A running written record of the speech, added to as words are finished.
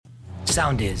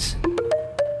Soundis.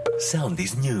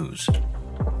 Soundis News.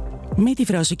 Με τη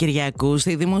φράση Κυριακού,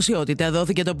 στη δημοσιότητα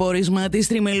δόθηκε το πόρισμα της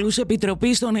Τριμελούς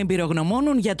Επιτροπής των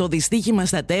Εμπειρογνωμόνων για το δυστύχημα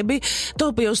στα Τέμπη, το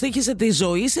οποίο στοίχησε τη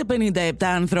ζωή σε 57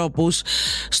 ανθρώπους.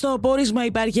 Στο πόρισμα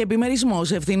υπάρχει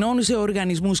επιμερισμός ευθυνών σε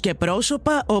οργανισμούς και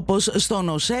πρόσωπα, όπως στον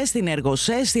ΟΣΕ, στην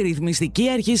ΕργΟΣΕ, στη Ρυθμιστική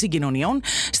Αρχή Συγκοινωνιών,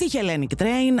 στη Hellenic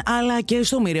Train, αλλά και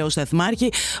στο μοιραίο σταθμάρχη,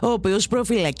 ο οποίος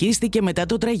προφυλακίστηκε μετά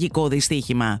το τραγικό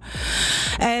δυστύχημα.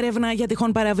 Έρευνα για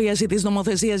τυχόν παραβίαση της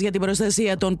νομοθεσίας για την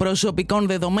προστασία των προσωπικών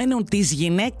δεδομένων της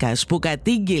γυναίκας που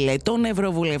κατήγγειλε τον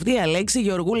Ευρωβουλευτή Αλέξη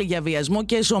Γεωργούλη για βιασμό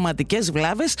και σωματικές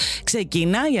βλάβες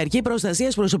ξεκινά η Αρχή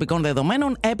Προστασίας Προσωπικών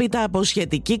Δεδομένων έπειτα από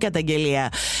σχετική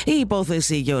καταγγελία. Η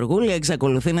υπόθεση Γεωργούλη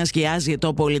εξακολουθεί να σκιάζει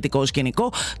το πολιτικό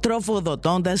σκηνικό,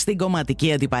 τροφοδοτώντας την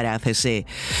κομματική αντιπαράθεση.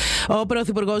 Ο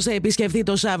Πρωθυπουργός θα επισκεφθεί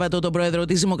το Σάββατο τον Πρόεδρο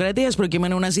της Δημοκρατίας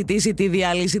προκειμένου να ζητήσει τη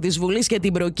διάλυση της Βουλής και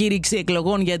την προκήρυξη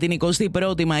εκλογών για την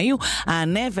 21η Μαΐου,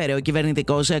 ανέφερε ο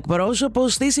κυβερνητικός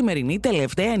εκπρόσωπος στη σημερινή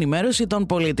τελευταία ενημέρωση των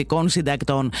πολιτικών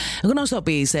συντακτών.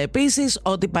 Γνωστοποίησε επίσης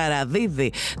ότι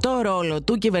παραδίδει το ρόλο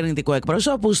του κυβερνητικού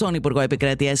εκπροσώπου στον Υπουργό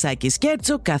Επικρατείας Άκη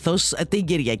Σκέρτσο, καθώς την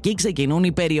Κυριακή ξεκινούν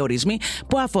οι περιορισμοί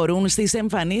που αφορούν στις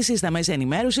εμφανίσεις στα μέσα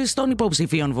ενημέρωσης των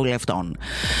υποψηφίων βουλευτών.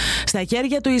 Στα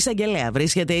χέρια του εισαγγελέα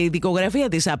βρίσκεται η δικογραφία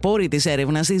της απόρριτης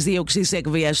έρευνας της δίωξης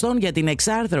εκβιαστών για την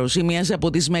εξάρθρωση μιας από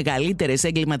τις μεγαλύτερες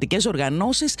εγκληματικές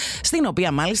οργανώσεις, στην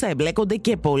οποία μάλιστα εμπλέκονται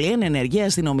και πολλοί ενεργοί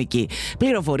αστυνομικοί.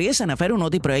 Πληροφορίες αναφέρουν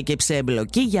ότι προέκυψε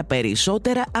εμπλοκή για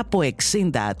περισσότερα από 60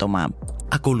 άτομα.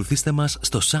 Ακολουθήστε μας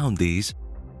στο Soundis,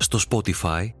 στο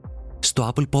Spotify,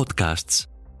 στο Apple Podcasts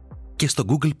και στο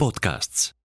Google Podcasts.